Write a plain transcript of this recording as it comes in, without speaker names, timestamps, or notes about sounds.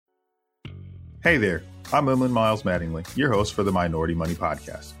Hey there, I'm Emlyn Miles Mattingly, your host for the Minority Money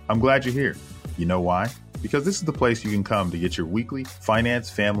Podcast. I'm glad you're here. You know why? Because this is the place you can come to get your weekly finance,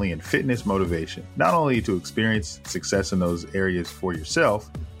 family, and fitness motivation, not only to experience success in those areas for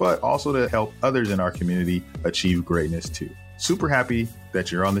yourself, but also to help others in our community achieve greatness too. Super happy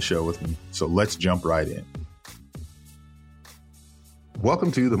that you're on the show with me, so let's jump right in.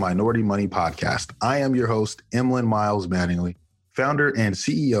 Welcome to the Minority Money Podcast. I am your host, Emlyn Miles Mattingly, founder and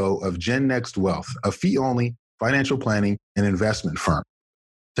CEO of GenNext Wealth, a fee-only financial planning and investment firm.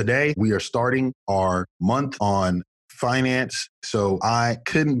 Today, we are starting our month on finance, so I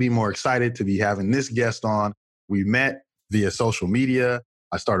couldn't be more excited to be having this guest on. We met via social media.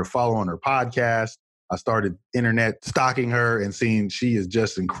 I started following her podcast. I started internet stalking her and seeing she is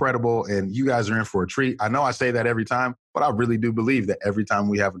just incredible, and you guys are in for a treat. I know I say that every time, but I really do believe that every time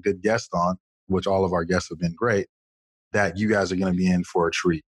we have a good guest on, which all of our guests have been great, that you guys are going to be in for a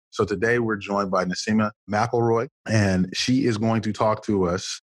treat. So today we're joined by Naseema McElroy, and she is going to talk to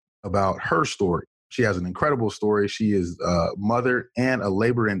us about her story. She has an incredible story. She is a mother and a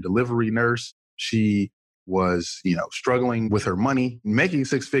labor and delivery nurse. She was, struggling with her money, making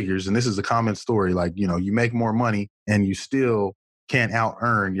six figures. And this is a common story. Like, you make more money and you still can't out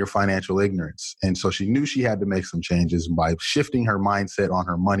earn your financial ignorance. And so she knew she had to make some changes by shifting her mindset on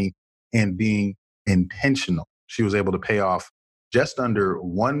her money and being intentional. She was able to pay off just under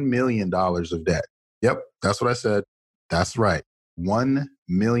 $1 million of debt. Yep, that's what I said. That's right. $1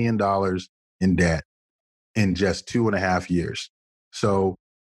 million in debt in just 2.5 years. So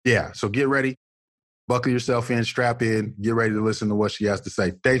get ready, buckle yourself in, strap in, get ready to listen to what she has to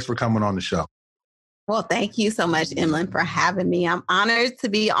say. Thanks for coming on the show. Well, thank you so much, Emlyn, for having me. I'm honored to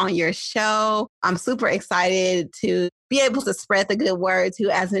be on your show. I'm super excited to be able to spread the good word to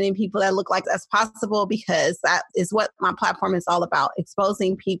as many people that look like as possible, because that is what my platform is all about,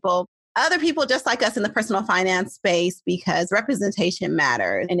 exposing people, other people just like us in the personal finance space, because representation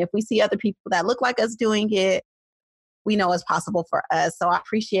matters. And if we see other people that look like us doing it, we know it's possible for us. So I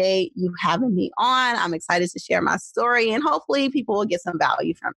appreciate you having me on. I'm excited to share my story, and hopefully people will get some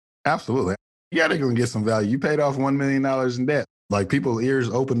value from it. Absolutely. Yeah, they're going to get some value. You paid off $1 million in debt. Like, people's ears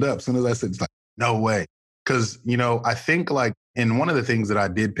opened up as soon as I said, it's like, no way. Because, I think and one of the things that I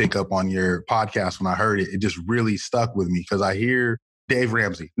did pick up on your podcast when I heard it, it just really stuck with me, because I hear Dave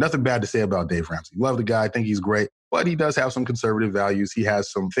Ramsey. Nothing bad to say about Dave Ramsey. Love the guy. I think he's great. But he does have some conservative values. He has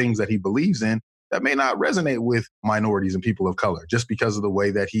some things that he believes in that may not resonate with minorities and people of color, just because of the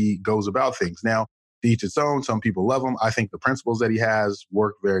way that he goes about things. Now, to each its own. Some people love him. I think the principles that he has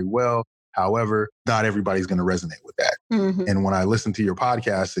work very well. However, not everybody's going to resonate with that. Mm-hmm. And when I listened to your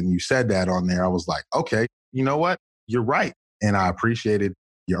podcast and you said that on there, I was like, okay, you know what? You're right. And I appreciated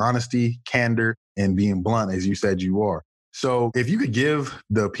your honesty, candor, and being blunt, as you said you are. So if you could give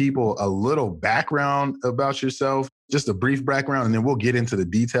the people a little background about yourself, just a brief background, and then we'll get into the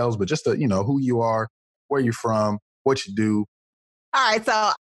details, but just who you are, where you're from, what you do. All right.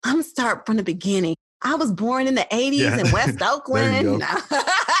 So I'm going to start from the beginning. I was born in the 80s in West Oakland. There you go.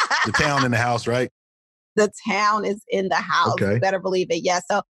 The town in the house, right? The town is in the house. Okay. You better believe it. Yeah.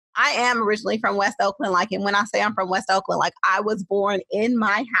 So I am originally from West Oakland. And when I say I'm from West Oakland, I was born in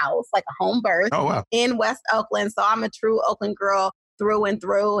my house, like a home birth. Oh, wow. In West Oakland. So I'm a true Oakland girl through and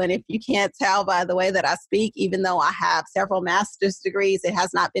through. And if you can't tell by the way that I speak, even though I have several master's degrees, it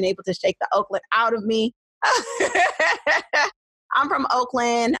has not been able to shake the Oakland out of me. I'm from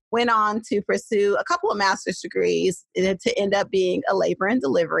Oakland, went on to pursue a couple of master's degrees to end up being a labor and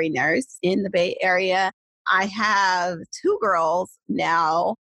delivery nurse in the Bay Area. I have 2 girls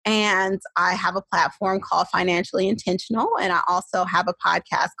now, and I have a platform called Financially Intentional, and I also have a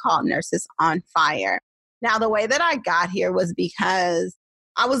podcast called Nurses on Fire. Now, the way that I got here was because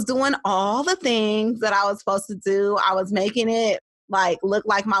I was doing all the things that I was supposed to do. I was making it look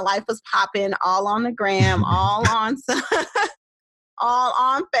like my life was popping, all on the gram, all on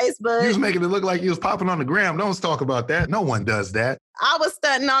Facebook. You was making it look like you was popping on the gram. Don't talk about that. No one does that. I was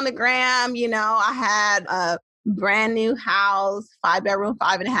stunting on the gram. I had a brand new house, 5-bedroom,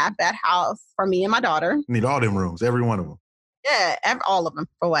 5.5-bath house for me and my daughter. You need all them rooms, every one of them. Yeah, all of them.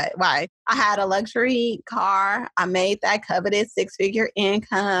 For what? Why? I had a luxury car. I made that coveted 6-figure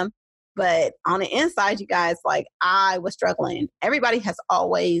income. But on the inside, you guys, I was struggling. Everybody has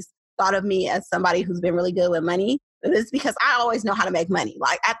always thought of me as somebody who's been really good with money. It's because I always know how to make money.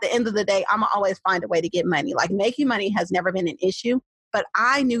 At the end of the day, I'm always find a way to get money. Making money has never been an issue. But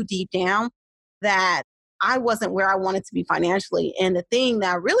I knew deep down that I wasn't where I wanted to be financially. And the thing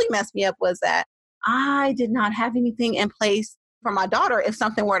that really messed me up was that I did not have anything in place for my daughter if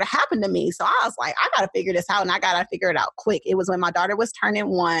something were to happen to me. So I was like, I got to figure this out, and I got to figure it out quick. It was when my daughter was turning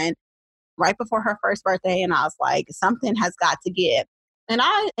 1. right before her first birthday. And I was like, something has got to give. And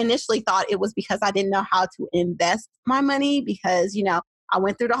I initially thought it was because I didn't know how to invest my money because, I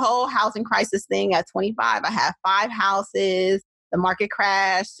went through the whole housing crisis thing at 25. I had 5 houses. The market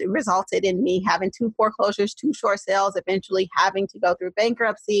crashed. It resulted in me having 2 foreclosures, 2 short sales, eventually having to go through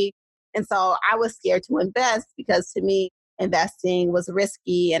bankruptcy. And so I was scared to invest because to me, investing was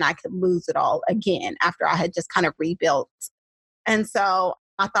risky and I could lose it all again after I had just kind of rebuilt. And so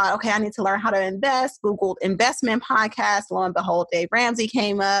I thought, okay, I need to learn how to invest. Googled investment podcast. Lo and behold, Dave Ramsey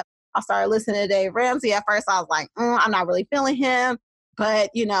came up. I started listening to Dave Ramsey. At first, I was like, I'm not really feeling him.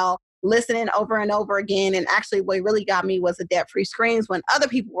 But, listening over and over again. And actually, what really got me was the debt-free screens when other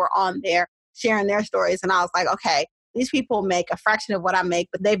people were on there sharing their stories. And I was like, okay, these people make a fraction of what I make,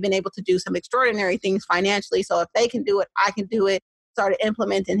 but they've been able to do some extraordinary things financially. So if they can do it, I can do it. Started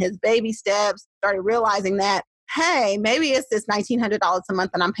implementing his baby steps, started realizing that, hey, maybe it's this $1,900 a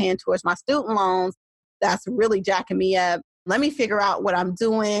month that I'm paying towards my student loans that's really jacking me up. Let me figure out what I'm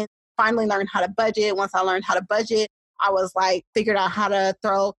doing. Finally learned how to budget. Once I learned how to budget, I was like, figured out how to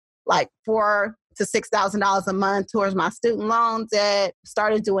throw like $4,000 to $6,000 a month towards my student loan debt.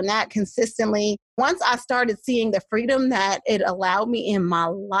 Started doing that consistently. Once I started seeing the freedom that it allowed me in my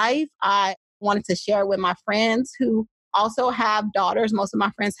life, I wanted to share with my friends who also have daughters. Most of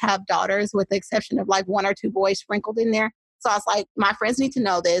my friends have daughters with the exception of like 1 or 2 boys sprinkled in there. So I was like, my friends need to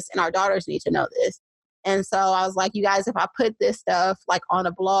know this and our daughters need to know this. And so I was like, you guys, if I put this stuff like on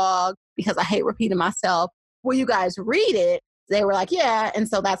a blog, because I hate repeating myself, will you guys read it? They were like, yeah. And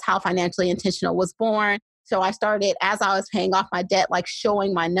so that's how Financially Intentional was born. So I started as I was paying off my debt, like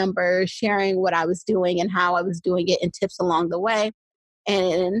showing my numbers, sharing what I was doing and how I was doing it and tips along the way.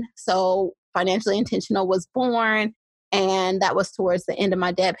 And so Financially Intentional was born. And that was towards the end of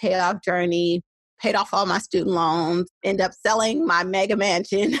my debt payoff journey, paid off all my student loans, ended up selling my mega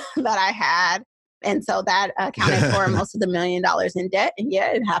mansion that I had. And so that accounted for most of the $1 million in debt. And yeah,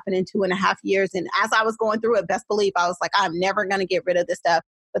 it happened in 2.5 years. And as I was going through it, best believe I was like, I'm never going to get rid of this stuff.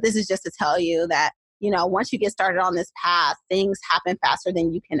 But this is just to tell you that, once you get started on this path, things happen faster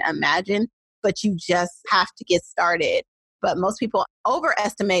than you can imagine, but you just have to get started. But most people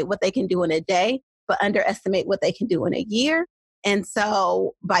overestimate what they can do in a day, but underestimate what they can do in a year. And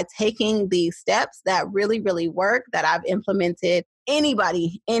so by taking these steps that really, really work, that I've implemented,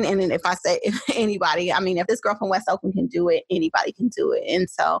 anybody, and if I say anybody, I mean, if this girl from West Oakland can do it, anybody can do it. And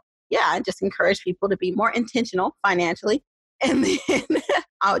so, yeah, I just encourage people to be more intentional financially. And then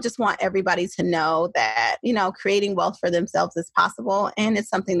I would just want everybody to know that, creating wealth for themselves is possible and it's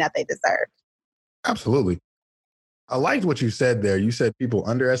something that they deserve. Absolutely. I liked what you said there. You said people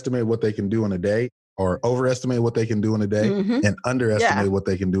underestimate what they can do in a day or overestimate what they can do in a day and underestimate what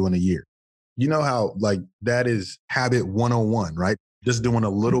they can do in a year. You know how like that is habit 101, right? Just doing a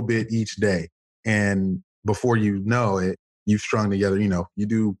little bit each day. And before you know it, you've strung together, you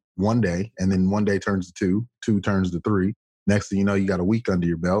do one day and then one day turns to 2 turns to 3. Next thing you know, you got a week under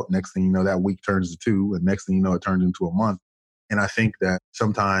your belt. Next thing you know, that week turns to 2. And next thing you know, it turns into a month. And I think that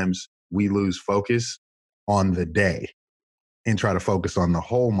sometimes we lose focus on the day and try to focus on the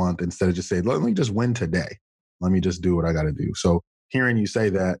whole month instead of just say, let me just win today. Let me just do what I got to do. So hearing you say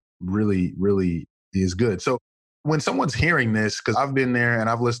that really, really is good. So when someone's hearing this, because I've been there and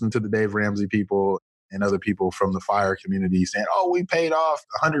I've listened to the Dave Ramsey people and other people from the FIRE community saying, oh, we paid off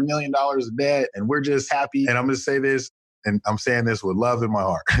 $100 million of debt and we're just happy. And I'm going to say this, and I'm saying this with love in my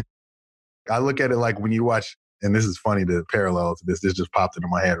heart. I look at it like when you watch, and this is funny to parallel to this just popped into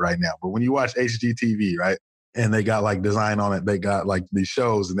my head right now. But when you watch HGTV, right? And they got like design on it. They got like these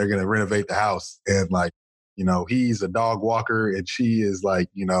shows and they're going to renovate the house. And like, he's a dog walker and she is like,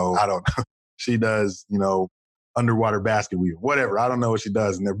 I don't know. She does, underwater basket weaving, whatever. I don't know what she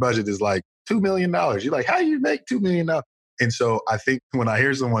does. And their budget is like $2 million. You're like, how do you make $2 million? And so I think when I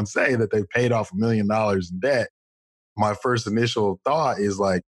hear someone say that they paid off $1 million in debt, my first initial thought is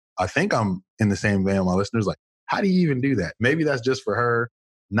like, I think I'm in the same vein. My listeners like, how do you even do that? Maybe that's just for her,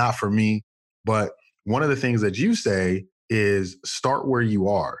 not for me. But one of the things that you say is start where you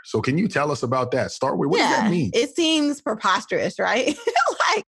are. So can you tell us about that? Start where, what does that mean? It seems preposterous, right?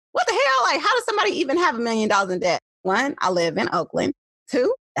 Like, what the hell? Like, how does somebody even have $1 million in debt? 1, I live in Oakland.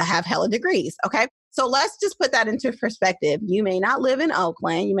 2, I have hella degrees. Okay. So let's just put that into perspective. You may not live in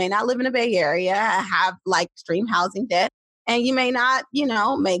Oakland. You may not live in the Bay Area, have like extreme housing debt, and you may not,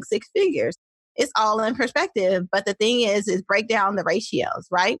 make 6 figures. It's all in perspective. But the thing is break down the ratios,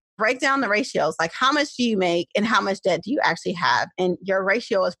 right? Break down the ratios. Like how much do you make and how much debt do you actually have? And your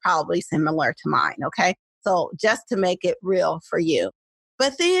ratio is probably similar to mine. Okay. So just to make it real for you.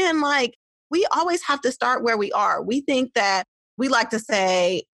 But then like we always have to start where we are. We think that we like to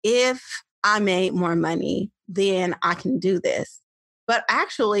say, if I made more money, then I can do this. But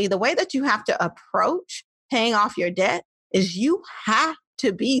actually, the way that you have to approach paying off your debt is you have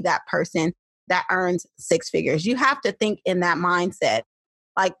to be that person that earns six figures. You have to think in that mindset.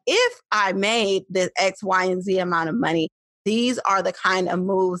 Like, if I made this X, Y, and Z amount of money, these are the kind of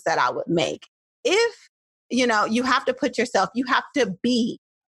moves that I would make. If, you have to put yourself, you have to be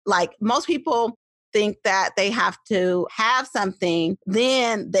like, most people think that they have to have something,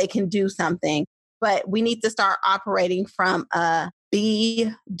 then they can do something. But we need to start operating from a be,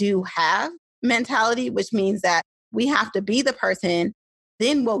 do, have mentality, which means that we have to be the person,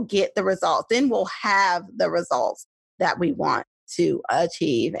 then we'll get the results, then we'll have the results that we want to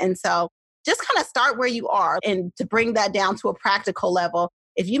achieve. And so just kind of start where you are. And to bring that down to a practical level,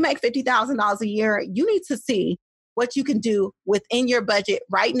 if you make $50,000 a year, you need to see what you can do within your budget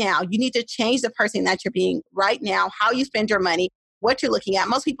right now. You need to change the person that you're being right now, how you spend your money, what you're looking at.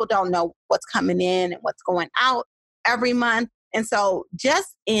 Most people don't know what's coming in and what's going out every month. And so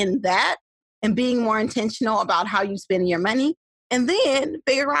just in that and being more intentional about how you spend your money, and then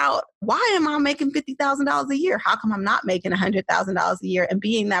figure out, why am I making $50,000 a year? How come I'm not making $100,000 a year? And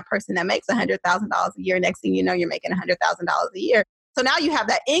being that person that makes $100,000 a year, next thing you know, you're making $100,000 a year. So now you have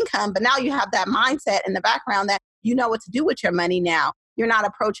that income, but now you have that mindset in the background that you know what to do with your money now. You're not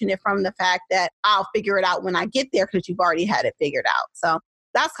approaching it from the fact that I'll figure it out when I get there, because you've already had it figured out. So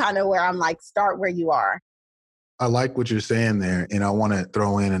that's kind of where I'm like, start where you are. I like what you're saying there. And I want to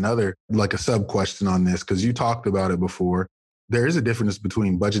throw in another, like a sub question on this, because you talked about it before. There is a difference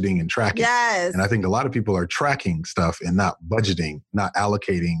between budgeting and tracking. Yes. And I think a lot of people are tracking stuff and not budgeting, not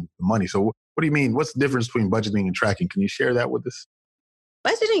allocating the money. So what do you mean? What's the difference between budgeting and tracking? Can you share that with us?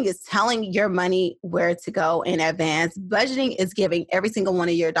 Budgeting is telling your money where to go in advance. Budgeting is giving every single one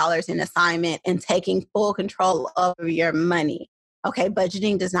of your dollars an assignment and taking full control over your money. Okay,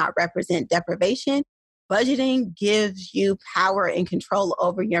 budgeting does not represent deprivation. Budgeting gives you power and control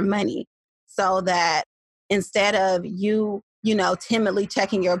over your money, so that instead of you timidly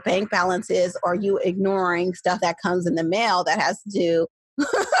checking your bank balances, or you ignoring stuff that comes in the mail that has to do,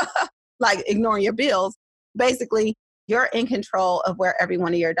 like ignoring your bills, basically, you're in control of where every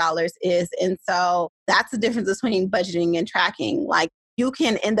one of your dollars is. And so that's the difference between budgeting and tracking. Like, you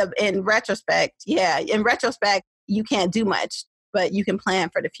can end up in retrospect, you can't do much, but you can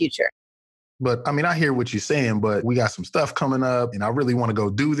plan for the future. But I mean, I hear what you're saying, but we got some stuff coming up and I really want to go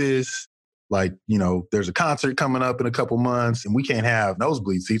do this. Like, there's a concert coming up in a couple months and we can't have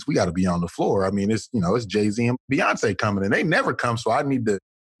nosebleed seats. We got to be on the floor. I mean, it's Jay-Z and Beyonce coming and they never come. So I need to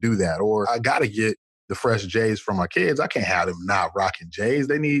do that. Or I got to get the fresh J's for my kids. I can't have them not rocking J's.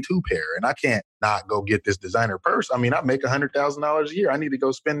 They need 2 pair. And I can't not go get this designer purse. I mean, I make $100,000 a year. I need to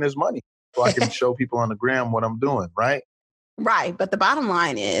go spend this money so I can show people on the gram what I'm doing, right? Right. But the bottom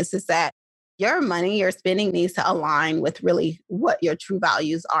line is that your money you're spending needs to align with really what your true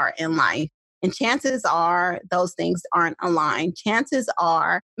values are in life. And chances are those things aren't aligned. Chances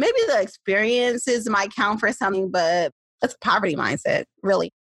are maybe the experiences might count for something, but it's poverty mindset,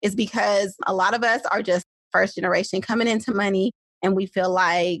 really. It's because a lot of us are just first generation coming into money, and we feel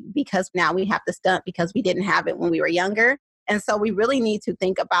like because now we have to stunt because we didn't have it when we were younger. And so we really need to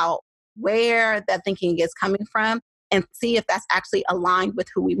think about where that thinking is coming from and see if that's actually aligned with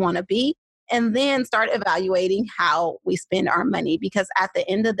who we want to be. And then start evaluating how we spend our money. Because at the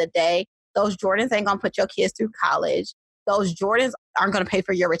end of the day, those Jordans ain't going to put your kids through college. Those Jordans aren't going to pay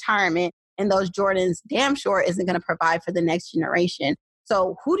for your retirement. And those Jordans damn sure isn't going to provide for the next generation.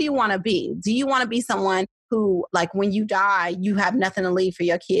 So who do you want to be? Do you want to be someone who, like, when you die, you have nothing to leave for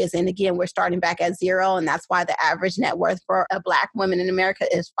your kids? And again, we're starting back at zero. And that's why the average net worth for a Black woman in America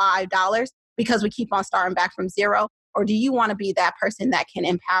is $5, because we keep on starting back from zero. Or do you want to be that person that can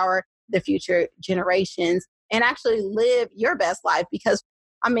empower the future generations and actually live your best life? Because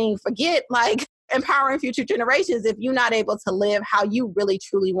I mean, forget like empowering future generations if you're not able to live how you really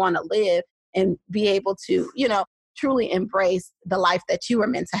truly want to live and be able to, truly embrace the life that you were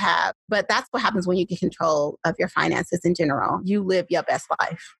meant to have. But that's what happens when you get control of your finances in general. You live your best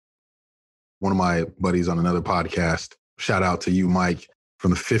life. One of my buddies on another podcast, shout out to you, Mike,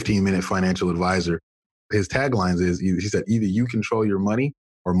 from the 15-Minute Financial Advisor. His taglines is, he said, either you control your money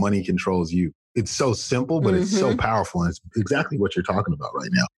or money controls you. It's so simple, but it's so powerful. And it's exactly what you're talking about right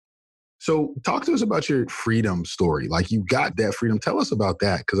now. So talk to us about your freedom story. Like, you got that freedom. Tell us about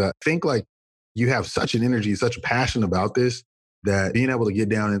that. Because I think like you have such an energy, such a passion about this, that being able to get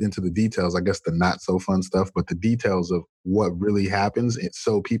down into the details, I guess the not so fun stuff, but the details of what really happens,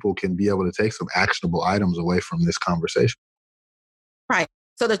 so people can be able to take some actionable items away from this conversation. Right.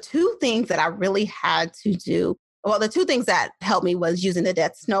 So the two things that I really had to do Well, the two things that helped me was using the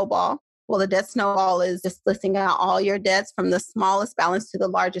debt snowball. Well, the debt snowball is just listing out all your debts from the smallest balance to the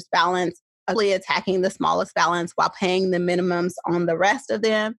largest balance, really attacking the smallest balance while paying the minimums on the rest of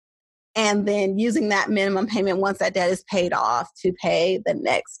them. And then using that minimum payment once that debt is paid off to pay the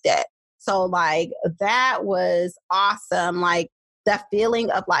next debt. So like that was awesome. Like that feeling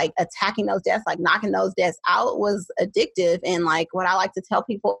of like attacking those debts, like knocking those debts out was addictive. And like what I like to tell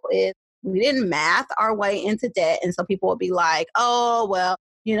people is we didn't math our way into debt. And so people would be like, oh, well,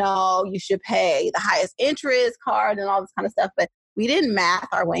 you should pay the highest interest card and all this kind of stuff. But we didn't math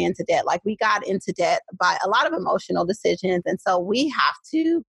our way into debt. Like we got into debt by a lot of emotional decisions. And so we have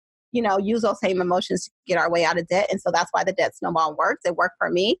to, use those same emotions to get our way out of debt. And so that's why the debt snowball works. It worked for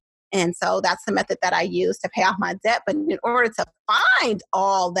me. And so that's the method that I use to pay off my debt. But in order to find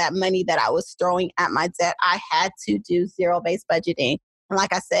all that money that I was throwing at my debt, I had to do zero-based budgeting. And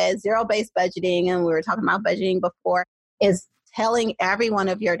like I said, zero-based budgeting, and we were talking about budgeting before, is telling every one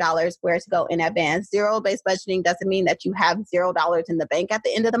of your dollars where to go in advance. Zero-based budgeting doesn't mean that you have $0 in the bank at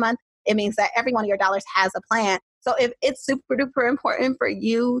the end of the month. It means that every one of your dollars has a plan. So if it's super duper important for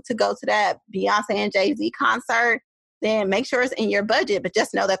you to go to that Beyonce and Jay-Z concert, then make sure it's in your budget, but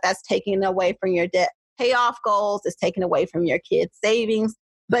just know that that's taken away from your debt payoff goals. It's taken away from your kids' savings,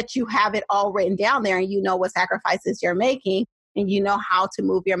 but you have it all written down there and you know what sacrifices you're making and you know how to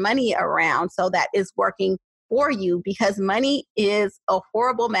move your money around so that it's working for you, because money is a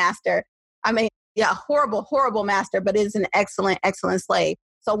horrible master. Horrible, horrible master, but it is an excellent, excellent slave.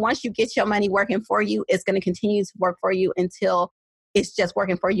 So once you get your money working for you, it's going to continue to work for you until it's just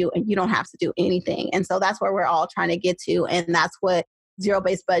working for you and you don't have to do anything. And so that's where we're all trying to get to. And that's what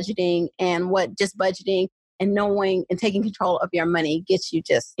zero-based budgeting and what just budgeting and knowing and taking control of your money gets you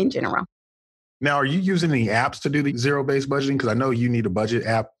just in general. Now, are you using any apps to do the zero-based budgeting? Because I know you need a budget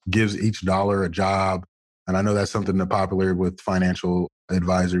app, gives each dollar a job. And I know that's something that's popular with financial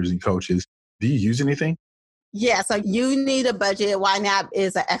advisors and coaches. Do you use anything? Yeah, so You Need a Budget. YNAB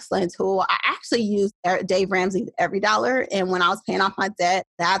is an excellent tool. I actually use Dave Ramsey's Every Dollar. And when I was paying off my debt,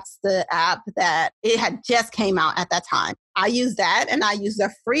 that's the app that it had just came out at that time. I use that and I use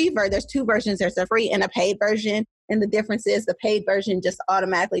the free version. There's two versions. There's a free and a paid version. And the difference is the paid version just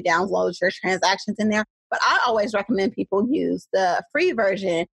automatically downloads your transactions in there. But I always recommend people use the free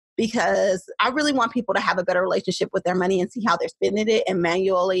version because I really want people to have a better relationship with their money and see how they're spending it and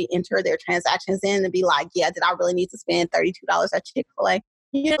manually enter their transactions in and be like, yeah, did I really need to spend $32 at Chick-fil-A?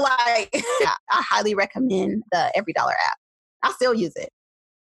 I highly recommend the Every Dollar app. I still use it.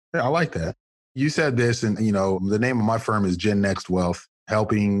 Yeah, I like that. You said this, and the name of my firm is Gen Next Wealth,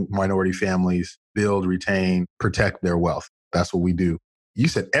 helping minority families build, retain, protect their wealth. That's what we do. You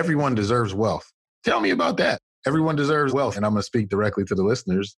said everyone deserves wealth. Tell me about that. Everyone deserves wealth. And I'm going to speak directly to the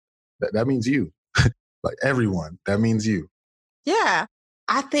listeners. That means you. Like everyone. That means you. Yeah.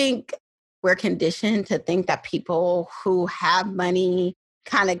 I think we're conditioned to think that people who have money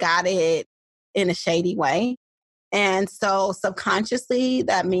kind of got it in a shady way. And so subconsciously,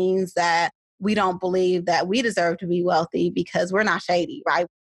 that means that we don't believe that we deserve to be wealthy because we're not shady, right?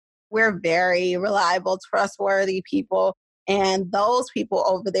 We're very reliable, trustworthy people. And those people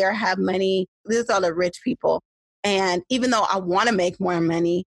over there have money. These are the rich people. And even though I want to make more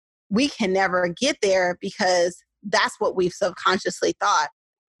money, we can never get there because that's what we've subconsciously thought.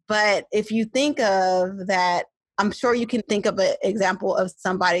 But if you think of that, I'm sure you can think of an example of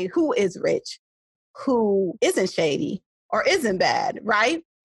somebody who is rich, who isn't shady or isn't bad, right?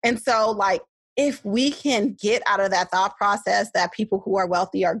 And so if we can get out of that thought process that people who are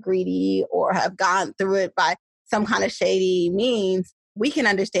wealthy are greedy or have gone through it by some kind of shady means, we can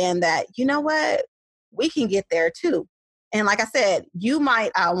understand that, you know what, we can get there too. And like I said, you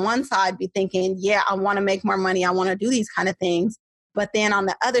might on one side be thinking, yeah, I want to make more money. I want to do these kind of things. But then on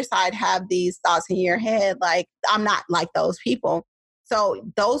the other side, have these thoughts in your head, like, I'm not like those people. So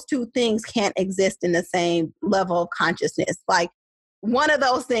those two things can't exist in the same level of consciousness. Like one of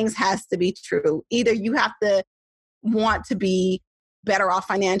those things has to be true. Either you have to want to be better off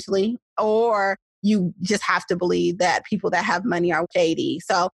financially, or you just have to believe that people that have money are shady.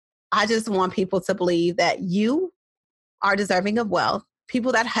 So I just want people to believe that you are deserving of wealth.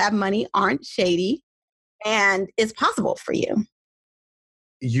 People that have money aren't shady, and it's possible for you.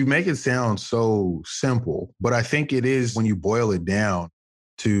 You make it sound so simple, but I think it is when you boil it down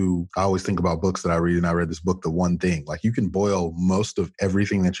to, I always think about books that I read, and I read this book, The One Thing. Like you can boil most of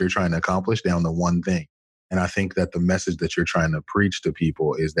everything that you're trying to accomplish down to one thing. And I think that the message that you're trying to preach to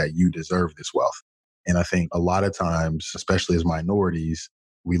people is that you deserve this wealth. And I think a lot of times, especially as minorities,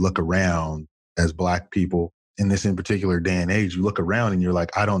 we look around as Black people in this in particular day and age, you look around and you're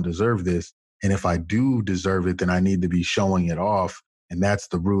like, I don't deserve this. And if I do deserve it, then I need to be showing it off. And that's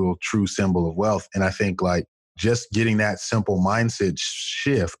the real true symbol of wealth. And I think like just getting that simple mindset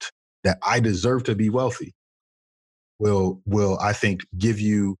shift that I deserve to be wealthy will I think give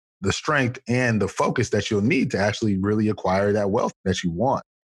you the strength and the focus that you'll need to actually really acquire that wealth that you want.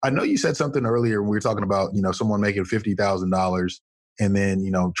 I know you said something earlier when we were talking about, someone making $50,000 and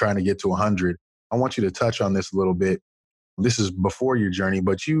then, trying to get to 100. I want you to touch on this a little bit. This is before your journey,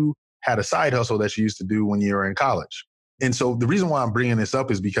 but you had a side hustle that you used to do when you were in college. And so the reason why I'm bringing this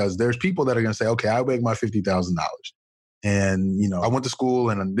up is because there's people that are going to say, okay, I make my $50,000 and, I went to school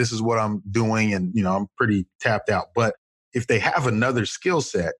and this is what I'm doing. And, I'm pretty tapped out. But if they have another skill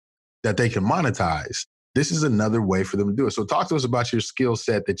set that they can monetize, this is another way for them to do it. So talk to us about your skill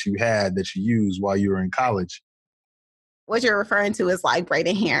set that you had that you used while you were in college. What you're referring to is like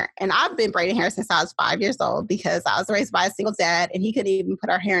braiding hair. And I've been braiding hair since I was 5 years old because I was raised by a single dad and he couldn't even put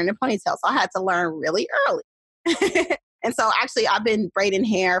our hair in a ponytail. So I had to learn really early. And so actually I've been braiding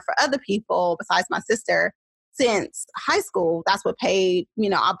hair for other people besides my sister since high school. That's what paid,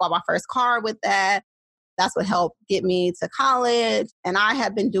 I bought my first car with that. That's what helped get me to college. And I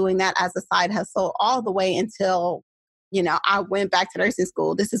have been doing that as a side hustle all the way until, I went back to nursing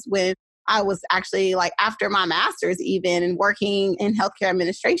school. This is when I was actually like after my master's even and working in healthcare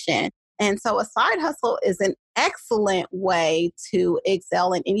administration. And so a side hustle is an excellent way to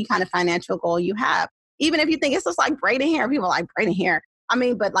excel in any kind of financial goal you have. Even if you think it's just like braiding hair, people are like braiding hair.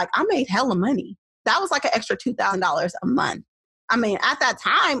 But like I made hella money. That was like an extra $2,000 a month. At that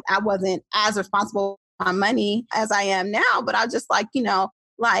time, I wasn't as responsible with my money as I am now, but I just like,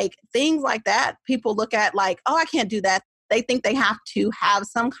 like things like that. People look at like, oh, I can't do that. They think they have to have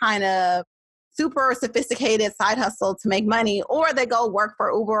some kind of super sophisticated side hustle to make money, or they go work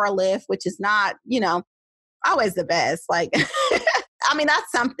for Uber or Lyft, which is not, always the best. Like,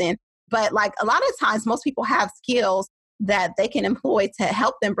 that's something. But like a lot of times, most people have skills that they can employ to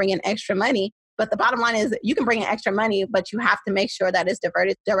help them bring in extra money. But the bottom line is you can bring in extra money, but you have to make sure that it's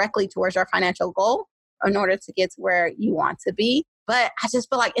diverted directly towards your financial goal in order to get to where you want to be. But I just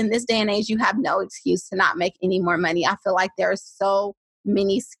feel like in this day and age, you have no excuse to not make any more money. I feel like there's so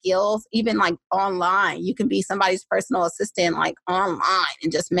many skills, even like online. You can be somebody's personal assistant like online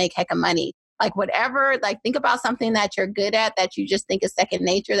and just make heck of money. Like whatever, like think about something that you're good at that you just think is second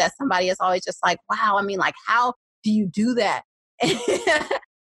nature that somebody is always just like, wow, like how do you do that?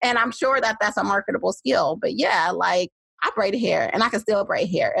 And I'm sure that that's a marketable skill. But yeah, like I braid hair and I can still braid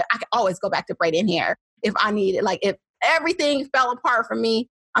hair. I can always go back to braiding hair if I need it. Like if everything fell apart for me,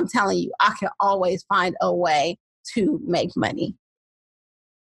 I'm telling you, I can always find a way to make money.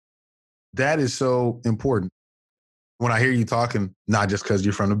 That is so important. When I hear you talking, not just because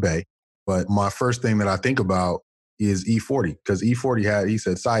you're from the Bay, but my first thing that I think about is E40, because E40 he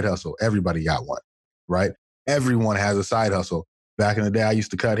said side hustle. Everybody got one, right? Everyone has a side hustle. Back in the day, I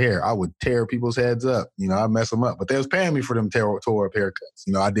used to cut hair. I would tear people's heads up. I mess them up. But they was paying me for them tore up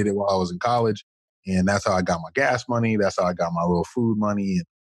haircuts. I did it while I was in college. And that's how I got my gas money. That's how I got my little food money and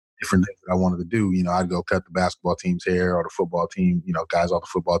different things that I wanted to do. I'd go cut the basketball team's hair or the football team, guys off the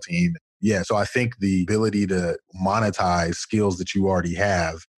football team. Yeah. So I think the ability to monetize skills that you already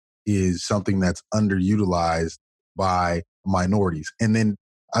have is something that's underutilized by minorities. And then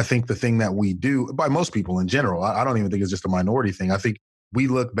I think the thing that we do, by most people in general, I don't even think it's just a minority thing. I think we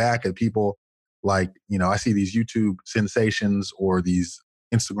look back at people like, I see these YouTube sensations or these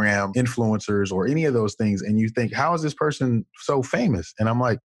Instagram influencers or any of those things, and you think, how is this person so famous? And I'm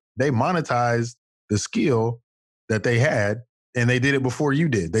like, they monetized the skill that they had and they did it before you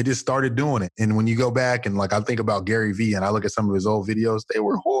did. They just started doing it. And when you go back and like I think about Gary Vee and I look at some of his old videos, they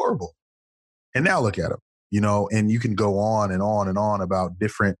were horrible. And now look at them. And you can go on and on and on about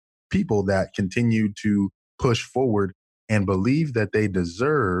different people that continue to push forward and believe that they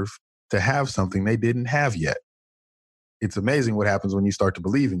deserve to have something they didn't have yet. It's amazing what happens when you start to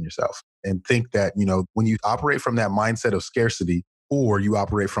believe in yourself and think that, when you operate from that mindset of scarcity or you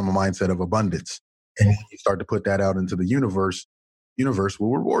operate from a mindset of abundance, and when you start to put that out into the universe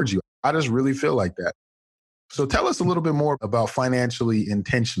will reward you. I just really feel like that. So tell us a little bit more about Financially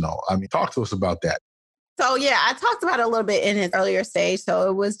Intentional. Talk to us about that. So yeah, I talked about it a little bit in an earlier stage. So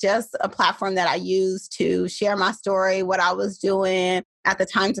it was just a platform that I used to share my story, what I was doing at the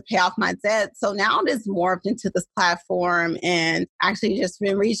time to pay off my debt. So now it is morphed into this platform and actually just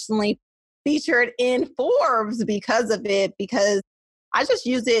been recently featured in Forbes because of it, because I just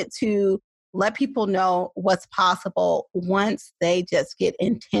use it to let people know what's possible once they just get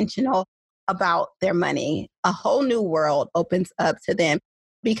intentional about their money. A whole new world opens up to them.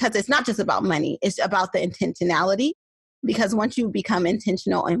 Because it's not just about money, it's about the intentionality. Because once you become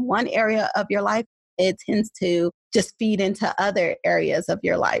intentional in one area of your life, it tends to just feed into other areas of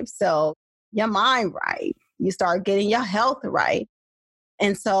your life. So your mind right, you start getting your health right.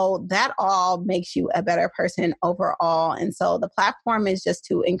 And so that all makes you a better person overall. And so the platform is just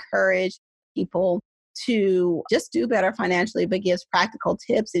to encourage people to just do better financially, but gives practical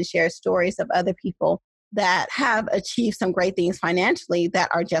tips and shares stories of other people that have achieved some great things financially that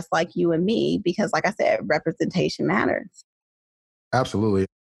are just like you and me. Because like I said, representation matters. Absolutely.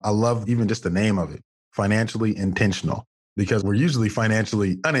 I love even just the name of it, financially intentional, because we're usually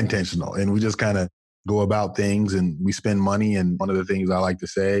financially unintentional and we just kind of go about things and we spend money. And one of the things I like to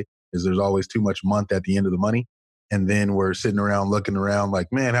say is there's always too much month at the end of the money. And then we're sitting around looking around like,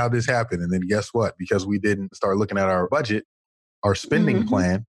 man, how'd this happen? And then guess what? Because we didn't start looking at our budget, our spending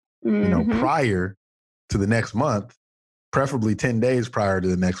plan, prior to the next month, preferably 10 days prior to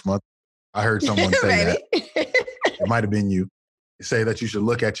the next month. I heard someone say that. It might have been you. Say that you should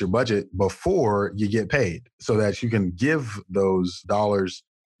look at your budget before you get paid so that you can give those dollars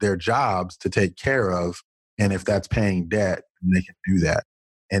their jobs to take care of. And if that's paying debt, they can do that.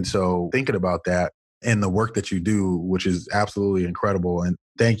 And so thinking about that and the work that you do, which is absolutely incredible. And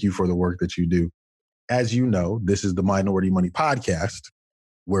thank you for the work that you do. As you know, this is the Minority Money Podcast,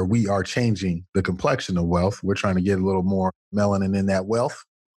 where we are changing the complexion of wealth. We're trying to get a little more melanin in that wealth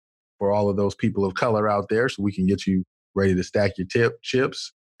for all of those people of color out there so we can get you ready to stack your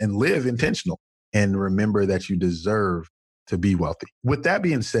chips and live intentional and remember that you deserve to be wealthy. With that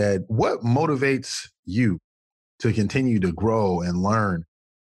being said, what motivates you to continue to grow and learn?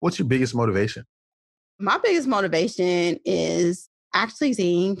 What's your biggest motivation? My biggest motivation is actually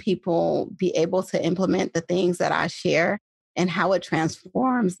seeing people be able to implement the things that I share and how it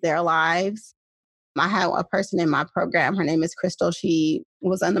transforms their lives. I have a person in my program. Her name is Crystal. She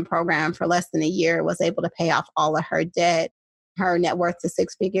was in the program for less than a year, was able to pay off all of her debt. Her net worth to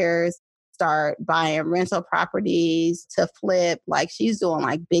six figures, start buying rental properties to flip. Like she's doing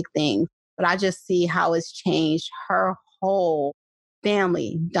like big things. But I just see how it's changed her whole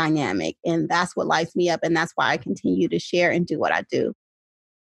family dynamic. And that's what lights me up. And that's why I continue to share and do what I do.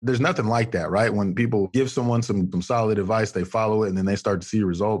 There's nothing like that, right? When people give someone some solid advice, they follow it and then they start to see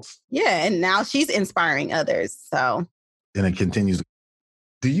results. Yeah. And now she's inspiring others. So, and it continues.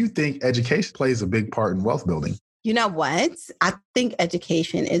 Do you think education plays a big part in wealth building? You know what? I think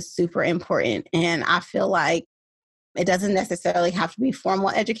education is super important. And I feel like it doesn't necessarily have to be formal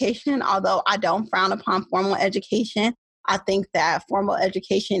education, although I don't frown upon formal education. I think that formal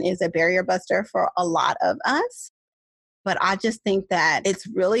education is a barrier buster for a lot of us. But I just think that it's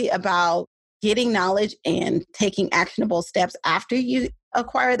really about getting knowledge and taking actionable steps after you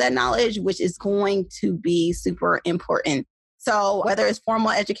acquire that knowledge, which is going to be super important. So whether it's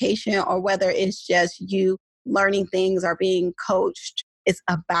formal education or whether it's just you learning things or being coached, it's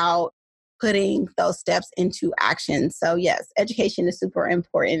about putting those steps into action. So yes, education is super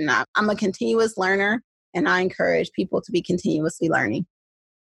important. I'm a continuous learner and I encourage people to be continuously learning.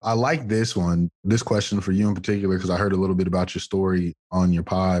 I like this question for you in particular, because I heard a little bit about your story on your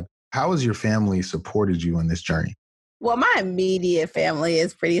pod. How has your family supported you in this journey? Well, my immediate family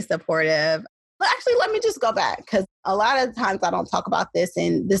is pretty supportive. But actually, let me just go back because a lot of times I don't talk about this,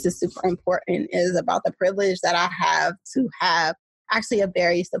 and this is super important, is about the privilege that I have to have actually a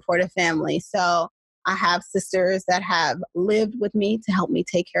very supportive family. So I have sisters that have lived with me to help me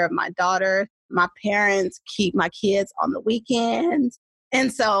take care of my daughter. My parents keep my kids on the weekends.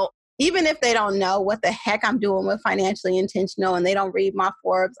 And so even if they don't know what the heck I'm doing with Financially Intentional and they don't read my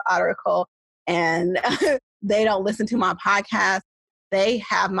Forbes article and they don't listen to my podcast, they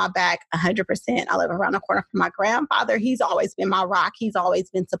have my back 100%. I live around the corner from my grandfather. He's always been my rock. He's always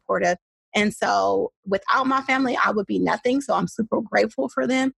been supportive. And so without my family, I would be nothing. So I'm super grateful for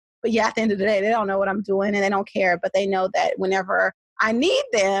them. But yeah, at the end of the day, they don't know what I'm doing and they don't care. But they know that whenever I need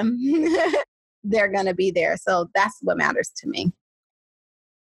them, they're going to be there. So that's what matters to me.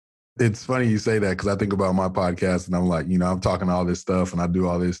 It's funny you say that because I think about my podcast and I'm like, I'm talking all this stuff and I do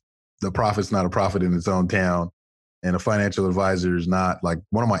all this. The profit's not a profit in its own town. And a financial advisor is not like,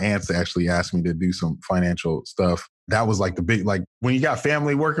 one of my aunts actually asked me to do some financial stuff. That was like the big, like when you got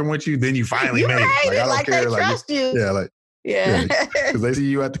family working with you, then you finally made it. Like, I don't care. They trust you. Yeah. Yeah. Because they see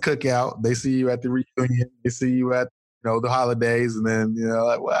you at the cookout. They see you at the reunion. They see you at, the holidays. And then,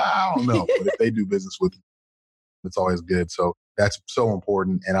 like, well, I don't know. But if they do business with you, it's always good. So that's so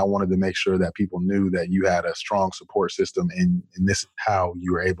important. And I wanted to make sure that people knew that you had a strong support system and this is how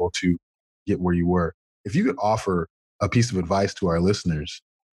you were able to get where you were. If you could offer a piece of advice to our listeners,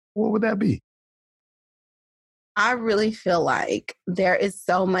 what would that be? I really feel like there is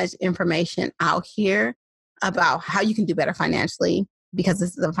so much information out here. about how you can do better financially, because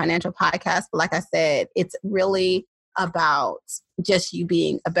this is a financial podcast. But like I said, it's really about just you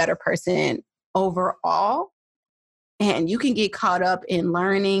being a better person overall. And you can get caught up in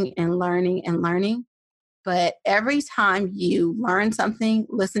learning and learning and learning. But every time you learn something,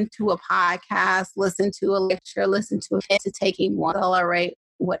 listen to a podcast, listen to a lecture, listen to taking one, accelerate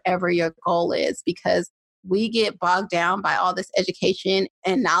whatever your goal is, because we get bogged down by all this education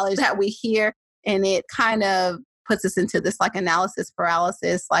and knowledge that we hear. And it kind of puts us into this like analysis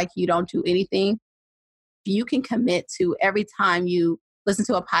paralysis, like you don't do anything. If you can commit to every time you listen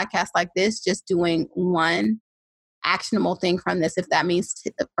to a podcast like this, just doing one actionable thing from this, if that means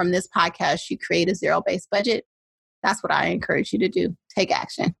from this podcast you create a zero-based budget, that's what I encourage you to do. Take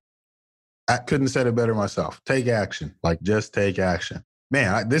action. I couldn't have said it better myself. Take action. Like, just take action.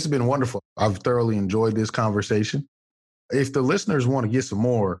 Man, this has been wonderful. I've thoroughly enjoyed this conversation. If the listeners want to get some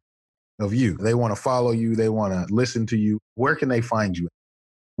more of you, they want to follow you, they want to listen to you, where can they find you?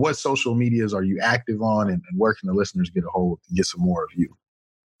 What social medias are you active on, and where can the listeners get a hold to get some more of you?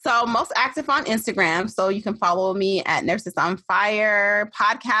 So most active on Instagram. So you can follow me at Nurses on Fire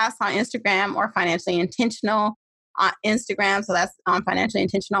podcast on Instagram, or Financially Intentional on Instagram. So that's on Financially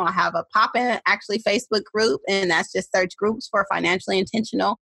Intentional. I have a pop-in actually Facebook group, and that's just search groups for Financially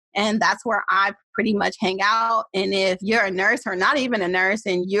Intentional. And that's where I pretty much hang out. And if you're a nurse or not even a nurse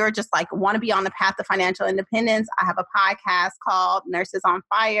and you're just like want to be on the path of financial independence, I have a podcast called Nurses on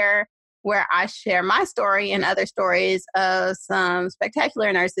Fire, where I share my story and other stories of some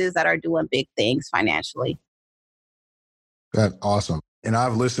spectacular nurses that are doing big things financially. That's awesome. And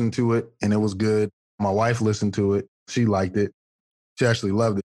I've listened to it and it was good. My wife listened to it. She liked it. She actually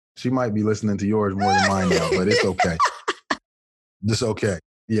loved it. She might be listening to yours more than mine now, but it's okay. It's okay.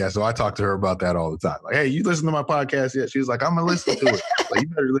 Yeah, so I talk to her about that all the time. Like, hey, you listen to my podcast yet? She's like, I'm going to listen to it. Like, you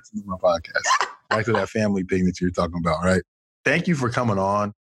better listen to my podcast. Back to that family thing that you're talking about, right? Thank you for coming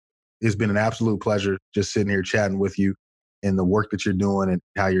on. It's been an absolute pleasure just sitting here chatting with you and the work that you're doing and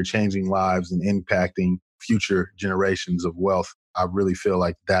how you're changing lives and impacting future generations of wealth. I really feel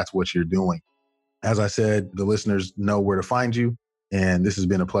like that's what you're doing. As I said, the listeners know where to find you, and this has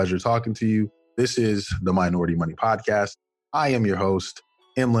been a pleasure talking to you. This is the Minority Money Podcast. I am your host,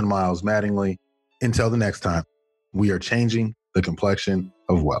 Emlyn Miles Mattingly. Until the next time, we are changing the complexion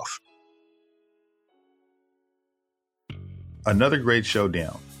of wealth. Another great show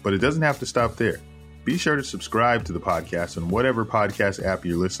down, but it doesn't have to stop there. Be sure to subscribe to the podcast on whatever podcast app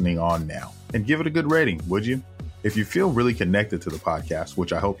you're listening on now, and give it a good rating, would you? If you feel really connected to the podcast,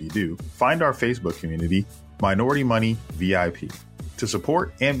 which I hope you do, find our Facebook community, Minority Money VIP, to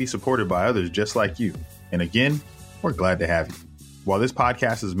support and be supported by others just like you. And again, we're glad to have you. While this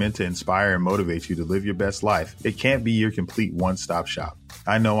podcast is meant to inspire and motivate you to live your best life, it can't be your complete one-stop shop.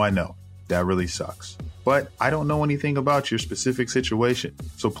 I know. That really sucks. But I don't know anything about your specific situation.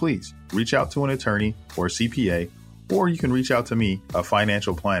 So please reach out to an attorney or CPA, or you can reach out to me, a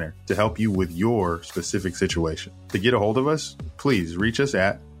financial planner, to help you with your specific situation. To get a hold of us, please reach us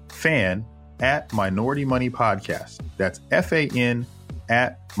at fan@Minority Money Podcast. That's FAN@Minority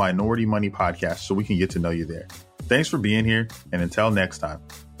Money Podcast, so we can get to know you there. Thanks for being here, and until next time,